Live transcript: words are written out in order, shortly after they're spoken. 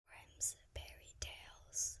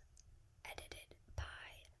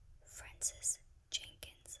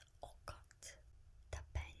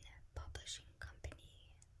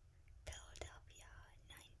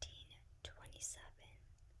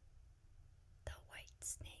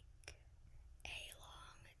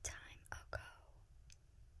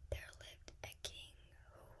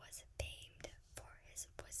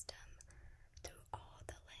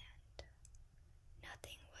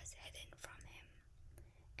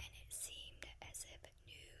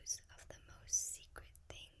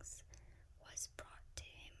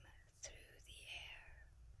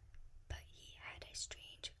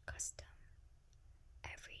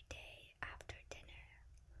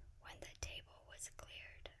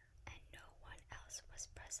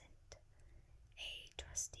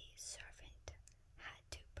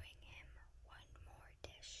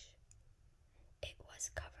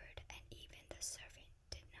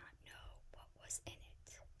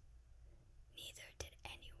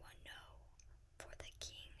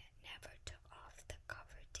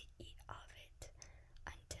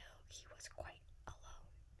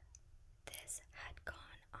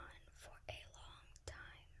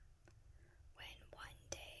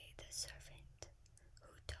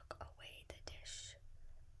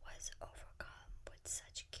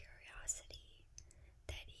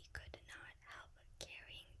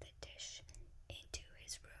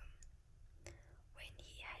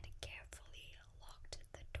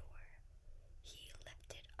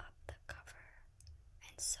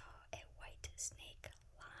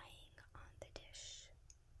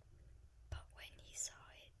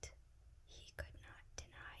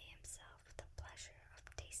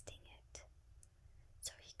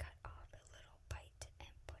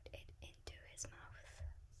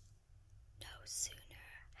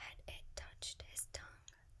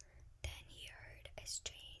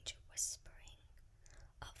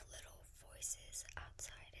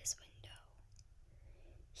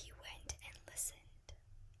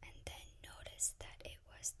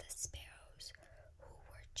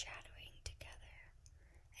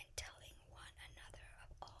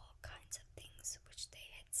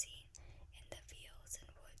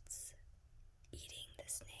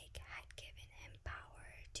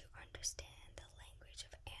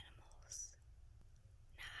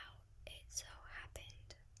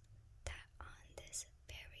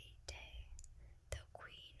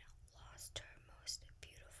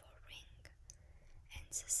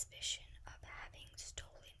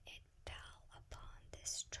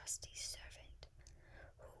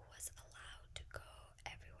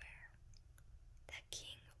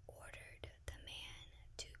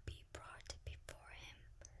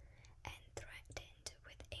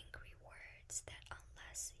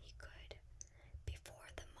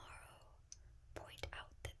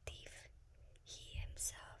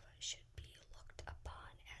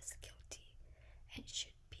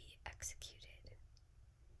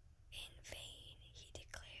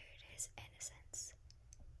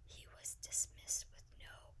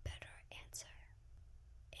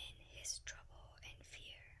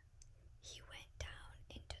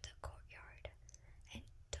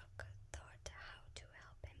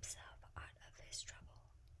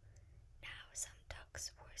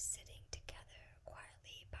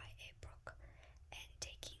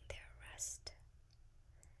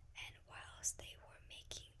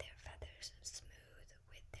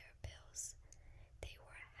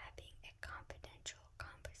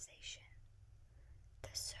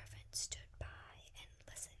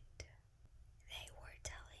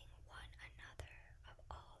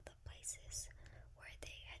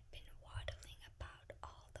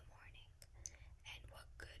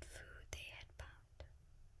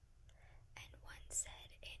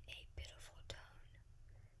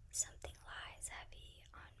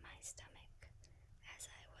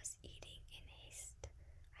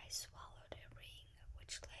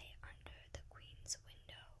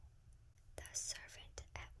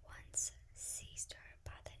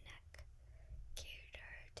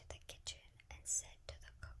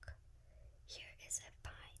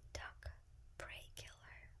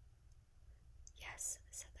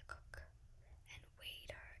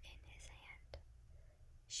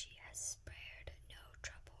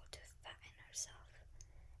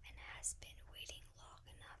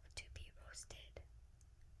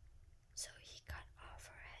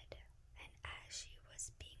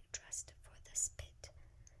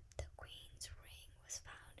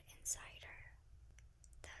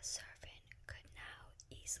The servant could now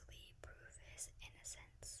easily prove his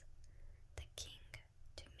innocence. The king,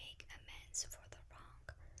 to make amends for the wrong,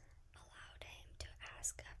 allowed him to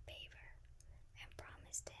ask a favor and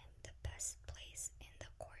promised him the best place in the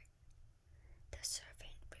court. The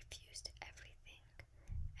servant refused everything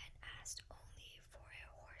and asked only for a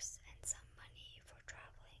horse and some money for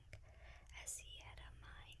traveling, as he had a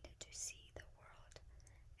mind to see the world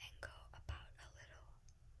and go about a little.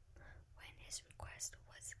 When his request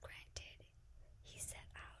was granted, he set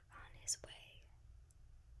out on his way.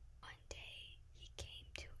 One day he came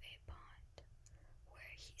to a pond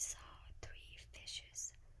where he saw 3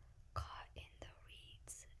 fishes caught in the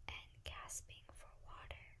reeds and gasping for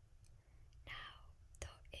water. Now,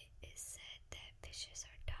 though it is said that fishes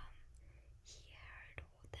are dumb, he heard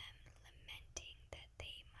them lamenting that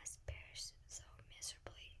they must perish so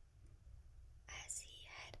miserably. As he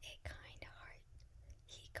had a kind heart,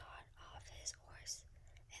 he got off his horse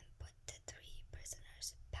and put the 3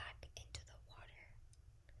 prisoners back into the water.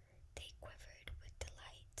 They quivered with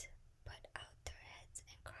delight, put out their heads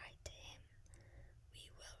and cried to him,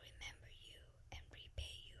 "We will remember you and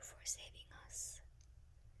repay you for saving us."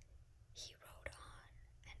 He rode on,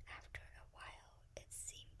 and after a while it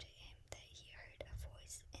seemed to him that he heard a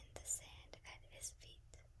voice in the sand at his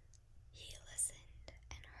feet. He listened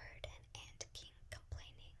and heard an ant king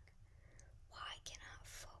complaining, "Why cannot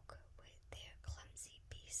folk with their clumsy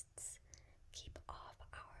beasts keep off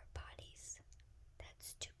our bodies? That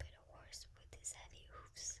stupid horse with his heavy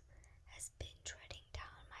hoofs has been treading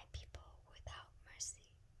down my people without mercy."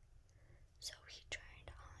 So he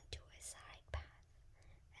turned on to a side path,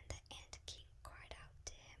 and the ant king cried out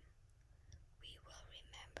to him, "We will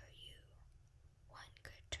remember you. One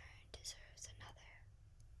good turn deserves another."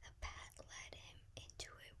 The path led him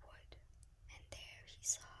into a wood, and there he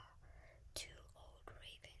saw 2 old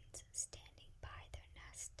ravens standing by their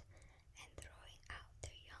nest and throwing out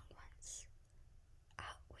their young ones.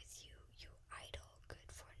 "Out with you, you idle,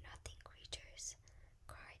 good-for-nothing creatures,"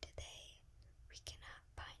 cried they. "We cannot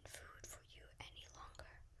find food for you any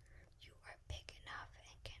longer. You are big enough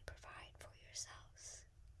and can provide for yourselves."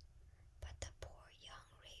 But the poor young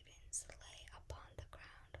ravens lay upon the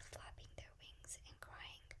ground, flapping their wings and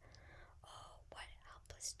crying, "Oh, what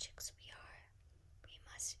helpless chicks we are! We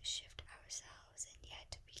must shift ourselves, and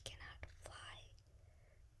yet we cannot fly.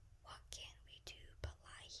 What can we do but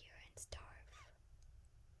lie here and starve?"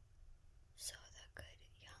 So the good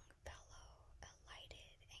young fellow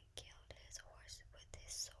alighted and killed his horse with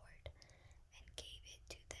his sword and gave it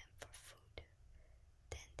to them for food.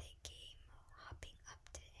 Then they came hopping up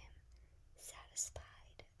to him,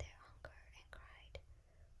 satisfied their hunger, and cried,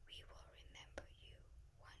 "We will remember you.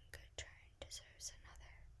 One good turn deserves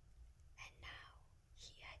another." And now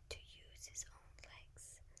he had to use his own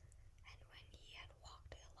legs, and when he had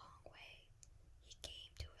walked a long way, he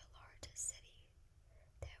came to a large city.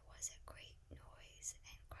 There was a great noise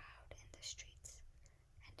and crowd in the streets,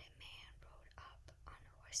 and a man rode up on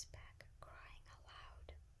horseback, crying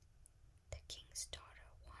aloud, "The king's daughter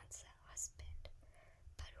wants a husband,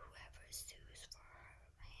 but whoever sues for her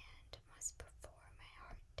hand must perform a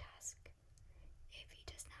hard task. If he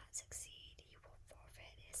does not succeed, he will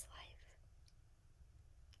forfeit his life."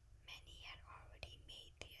 Many had already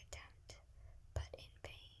made the attempt, but in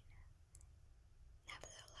vain.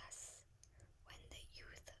 Nevertheless, when the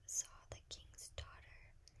youth saw the king's daughter,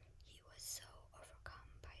 he was so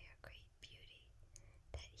overcome by her great beauty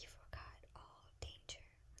that he forgot all danger,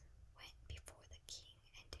 went before the king,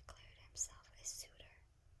 and declared himself a suitor.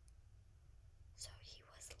 So he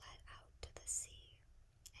was led out to the sea,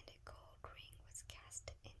 and a gold ring was cast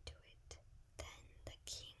into it. Then the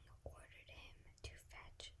king ordered him to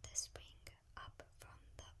fetch this ring up from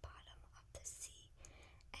the bottom of the sea,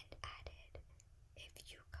 and added, "If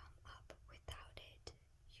you come up without it,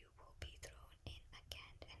 you will be thrown in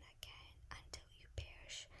again and again until you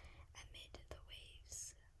perish amid the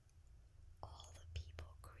waves." All the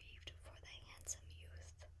people grieved for the handsome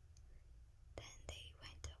youth. Then they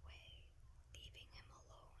went away, leaving him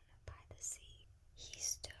alone by the sea. He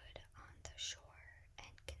stood on the shore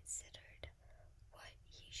and considered what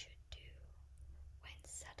he should do, when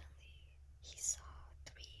suddenly he saw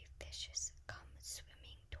 3 fishes